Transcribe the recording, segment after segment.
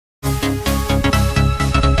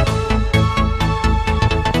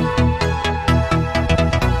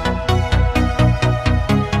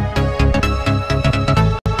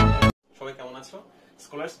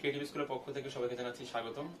Creative স্কুলের পক্ষ থেকে সবাইকে জানাচ্ছি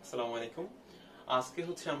স্বাগতম। আসসালামু আলাইকুম। আজকে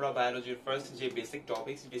হচ্ছে আমরা বায়োলজির ফার্স্ট যে বেসিক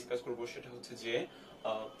টপিকস ডিসকাস করব সেটা হচ্ছে যে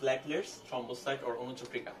প্লেটলেটস, থ্রম্বোসাইট আর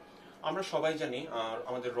অনুচক্রিকা। আমরা সবাই জানি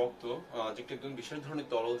আমাদের রক্ত যেটা একদম বিশেষ ধরনের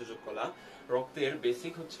তরল যোজক কলা। রক্তের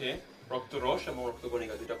বেসিক হচ্ছে রক্তরস এবং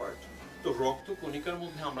রক্তকণিকা, দুটো পার্ট। তো রক্তকণিকার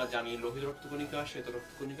মধ্যে আমরা জানি লোহিত রক্তকণিকা, শ্বেত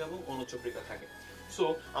রক্তকণিকা এবং অনুচক্রিকা থাকে। সো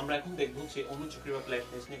আমরা এখন দেখব যে অনুচক্রিকা বা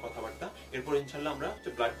প্লেটলেটস নিয়ে কথাবার্তা। এরপর ইনশাআল্লাহ আমরা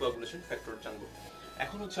ব্লাড কোয়াগুলেশন ফ্যাক্টর জানবো।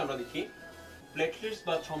 এখন হচ্ছে আমরা দেখি প্লেটলেটস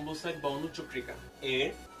বা থ্রম্বোসাইট বা অনুচক্রিকা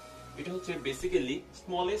এটা হচ্ছে বেসিক্যালি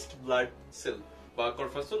স্মলেস্ট ব্লাড সেল বা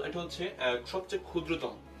কর্পাসল। এটা হচ্ছে সবচেয়ে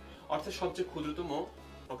ক্ষুদ্রতম, অর্থাৎ সবচেয়ে ক্ষুদ্রতম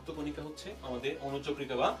রক্তকণিকা হচ্ছে আমাদের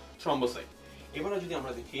অনুচক্রিকা বা থ্রম্বোসাইট। এবারে যদি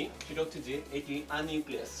আমরা দেখি সেটা হচ্ছে যে এটি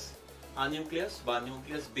আনিউক্লিয়াস বা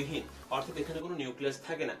নিউক্লিয়াস বিহীন, অর্থাৎ এখানে কোনো নিউক্লিয়াস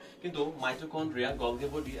থাকে না, কিন্তু মাইটোকন্ড্রিয়া, গলগি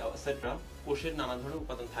বডি এটসেট্রা কোষের নানা ধরনের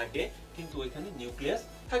উপাদান থাকে, কিন্তু এখানে নিউক্লিয়াস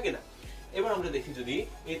থাকে না। এবার আমরা দেখি যদি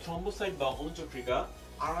এই থ্রম্বোসাইট বা অনুচক্রিকা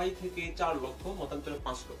 2.5 থেকে 4 লক্ষ, মতান্তরে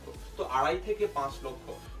 5 লক্ষ, তো 2.5 থেকে 5 লক্ষ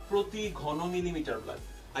প্রতি ঘন মিলিমিটার ব্লাড,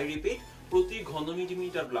 আই রিপিট, প্রতি ঘন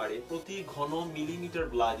মিলিমিটার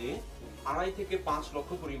ব্লাডে 2.5 থেকে 5 লক্ষ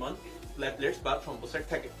পরিমাণ প্লেটলেটস বা থ্রম্বোসাইট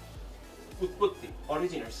থাকে। উৎপত্তি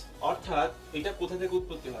অরিজিনার্স, অর্থাৎ এটা কোথা থেকে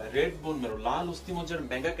উৎপত্তি হয়? রেড বোন ম্যারো, লাল অস্থিমজ্জার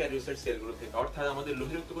মেগা ক্যারিওসাইট সেলগুলো থেকে, অর্থাৎ আমাদের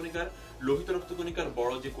লোহিত রক্তকণিকার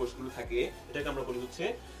বড় যে কোষগুলো থাকে এটাকে আমরা বলি হচ্ছে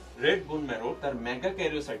রেড বোন ম্যারো, তার মেগা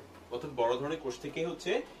ক্যারিওসাইট অর্থাৎ বড় ধরনের কোষ থেকে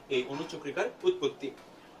হচ্ছে এই অনুচক্রিকার উৎপত্তি।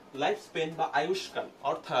 লাইফ স্প্যান বা আয়ুষ্কাল,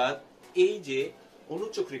 অর্থাৎ এই যে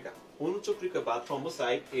অনুচক্রিকা বা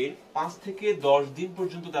থ্রম্বোসাইট এর 5 থেকে 10 দিন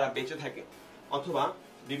পর্যন্ত তারা বেঁচে থাকে, অথবা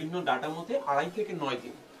বিভিন্ন ডাটা মতে 2.5 থেকে 9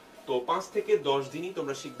 দিন। তো 5 থেকে 10 দিনই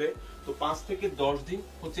তোমরা শিখবে। তো 5 থেকে 10 দিন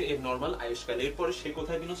হচ্ছে এর নরমাল আয়ুষ্কাল। এরপরে সে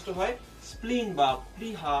কোথায় বিনষ্ট হয়? স্প্লিন বা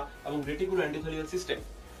প্লিহা এবং রেটিকুলো এন্ডোথেলিয়াল সিস্টেম।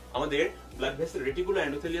 আমাদের ব্লাড ভেসেল রেটিকুলো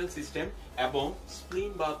এন্ডোথেলিয়াল সিস্টেম এবং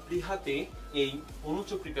স্প্লিন বা প্লিহাতে এই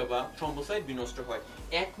অনুচক্রিকা বা থ্রম্বোসাইট বিনষ্ট হয়।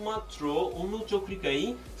 একমাত্র অনুচক্রিকাই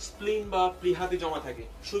স্প্লিন বা প্লিহাতে জমা থাকে,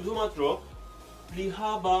 শুধুমাত্র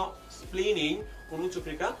প্লিহা বা স্প্লিনিং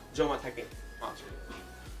অনুচক্রিকা জমা থাকে। আচ্ছা,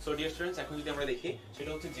 সো ডিয়ার স্টুডেন্টস, এখন যদি আমরা দেখি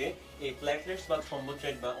সেটা হচ্ছে যে এই প্লেটলেটস বা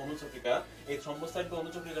থ্রম্বোসাইট বা অনুচক্রিকা, এই থ্রম্বোসাইট বা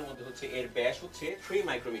অনুচক্রিকার মধ্যে হচ্ছে এর ব্যাস হচ্ছে 3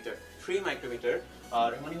 মাইক্রোমিটার,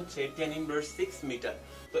 আর মানে হচ্ছে 10⁻⁶ মিটার।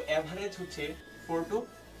 তো এভারেজ হচ্ছে 4 to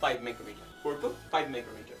 5 মাইক্রোমিটার।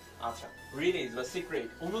 আচ্ছা, রিলিজ বা সিক্রেট,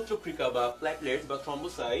 অনুচক্রিকা বা প্লেটলেটস বা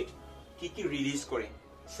থ্রম্বোসাইট কি রিলিজ করে?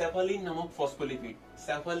 স্যাফালিন নামক ফসফোলিপিড।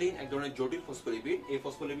 স্যাফালিন এক ধরনের জটিল ফসফোলিপিড, এই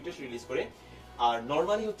ফসফোলিপিডটা রিলিজ করে। আর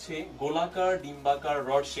নরমালি হচ্ছে গোলাকার ডিম্বাকার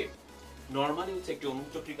রড শেপ। নরমালি হচ্ছে একটি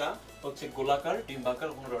অনুচক্রিকা হচ্ছে গোলাকার ডিম্বাকার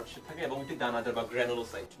কোনো রড শেপ থাকে এবং এটি দানাদার বা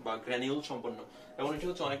গ্র্যানুলোসাইট বা গ্র্যানিউল সম্পন্ন, এবং এটি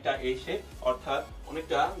হচ্ছে অনেকটা এ শেপ, অর্থাৎ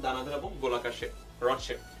অনেকটা দানাদার এবং গোলাকার শেপ, রড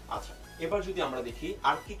শেপ। আচ্ছা, এবার যদি আমরা দেখি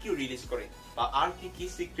আর কি রিলিজ করে বা আর কি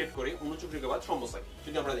সিক্রেট করে অনুচক্রিকা বা থ্রম্বোসাইট,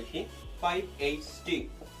 যদি আমরা দেখি 5-HT,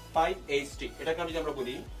 এটাকে যদি আমরা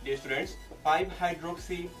বলি ডিয়ার স্টুডেন্টস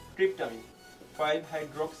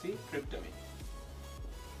 5-হাইড্রোক্সিট্রিপটামিন।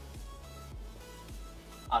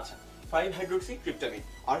 আচ্ছা, 5-হাইড্রোক্সিট্রিপটামিন।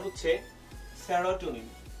 আর হচ্ছে সেরোটোনিন।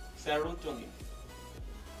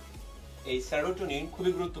 এই সেরোটোনিন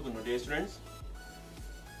খুবই গুরুত্বপূর্ণ ডিয়ার স্টুডেন্টস।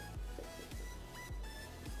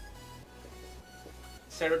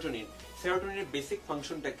 সেরোটোনিনের বেসিক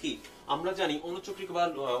ফাংশনটা কি? আমরা জানি অনুচক্রিকা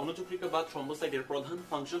বা থ্রম্বোসাইটের প্রধান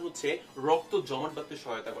ফাংশন হচ্ছে রক্ত জমাট বাঁধতে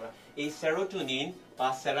সহায়তা করা। এই সেরোটোনিন বা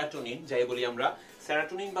সেরাটোনিন যাই বলি আমরা,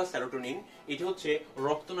 সেরোটোনিন এটি হচ্ছে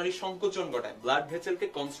রক্তনালী সংকোচন ঘটায়, ব্লাড ভেসেলকে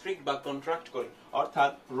কনস্ট্রিক্ট বা কন্ট্রাক্ট করে,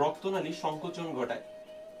 অর্থাৎ রক্তনালী সংকোচন ঘটায়।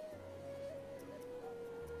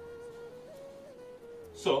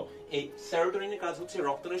 সো এই সেরোটোনিনের কাজ হচ্ছে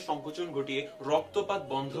রক্তনালীর সংকোচন ঘটিয়ে রক্তপাত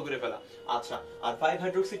বন্ধ করে ফেলা। আচ্ছা, আর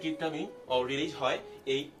 5-হাইড্রোক্সিট্রিপটামিন রিলিজ হয়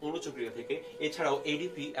এই অনুচক্রিকা থেকে। এছাড়াও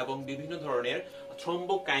এডিপি এবং বিভিন্ন ধরনের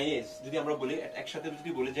থ্রম্বোকাইনেজ, যদি আমরা বলি একসাথে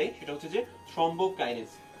যদি বলে যাই সেটা হচ্ছে যে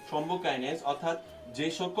থ্রম্বোকাইনেজ, অর্থাৎ যে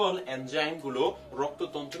সকল এনজাইম গুলো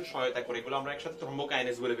রক্ততন্ত্রের সহায়তা করে, এগুলো আমরা একসাথে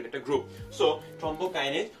থ্রম্বোকাইনেজ বলে ফেলি, একটা গ্রুপ। সো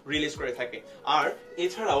থ্রম্বোকাইনেজ রিলিজ করে থাকে। আর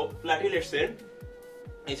এছাড়াও প্লেটলেটসের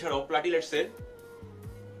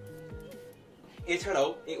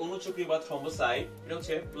এই অনুচক্রিকা বা থ্রম্বোসাইট, এটা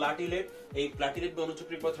হচ্ছে প্লাটিলেট বা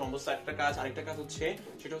অনুচক্রিকা বা থ্রম্বোসাইট আরেকটা কাজ হচ্ছে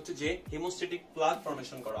সেটা হচ্ছে যে হিমোস্ট্যাটিক প্লাগ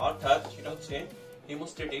ফর্মেশন করা, অর্থাৎ সেটা হচ্ছে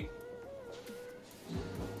হিমোস্ট্যাটিক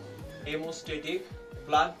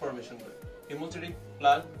প্লাগ ফর্মেশন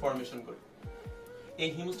করে। এই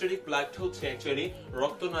হিমোস্ট্যাটিক প্লাগটা হচ্ছে অ্যাকচুয়ালি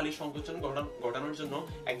রক্তনালী সংকোচন ঘটানোর জন্য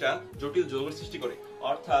একটা জটিল যৌগের সৃষ্টি করে,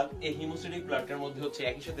 অর্থাৎ এই হিমোস্ট্যাটিক প্লাগটার মধ্যে হচ্ছে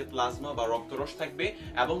একই সাথে প্লাজমা বা রক্তরস থাকবে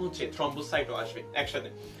এবং হচ্ছে থ্রম্বোসাইটও আসবে একসাথে।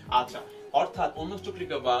 আচ্ছা, অর্থাৎ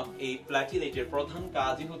অনুচক্রিকা বা এই প্ল্যাটিলেটের প্রধান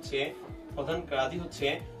কাজই হচ্ছে প্রধান কাজই হচ্ছে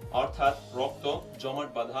অর্থাৎ রক্ত জমাট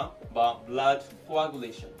বাঁধা বা ব্লাড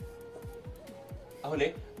কোয়াগুলেশন। তাহলে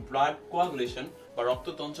ব্লাড কোয়াগুলেশন বা রক্ত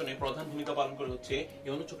তঞ্চনে প্রধান ভূমিকা পালন করে হচ্ছে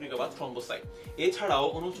এই অনুচক্রিকা বা থ্রম্বোসাইট। এছাড়াও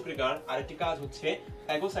অনুচক্রিকার আরেকটি কাজ হচ্ছে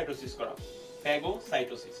ফ্যাগোসাইটোসিস করা।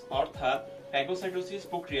 ফ্যাগোসাইটোসিস অর্থাৎ ফ্যাগোসাইটোসিস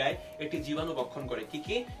প্রক্রিয়ায় একটি জীবাণু ভক্ষণ করে কি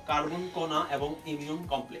কি? কার্বন কণা এবং ইমিউন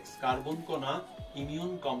কমপ্লেক্স। কার্বন কণা,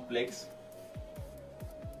 ইমিউন কমপ্লেক্স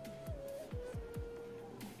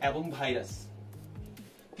এবং ভাইরাস।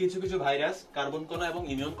 কিছু কিছু ভাইরাস কার্বন কণা এবং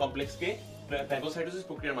ইমিউন কমপ্লেক্সকে ফ্যাগোসাইটোসিস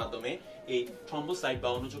প্রক্রিয়ার মাধ্যমে এই থ্রম্বোসাইট বা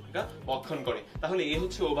অনুচক্রিকা ভক্ষণ করে। তাহলে এই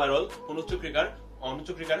হচ্ছে ওভারঅল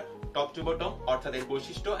অনুচক্রিকার টপ টু বটম অর্থাৎ এর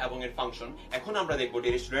বৈশিষ্ট্য এবং এর ফাংশন। এখন আমরা দেখব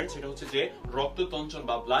ডিয়ার স্টুডেন্ট, সেটা হচ্ছে যে রক্ত তঞ্চন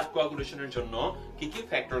বা ব্লাড কোয়াগুলেশনের জন্য কি কি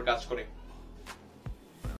ফ্যাক্টর কাজ করে।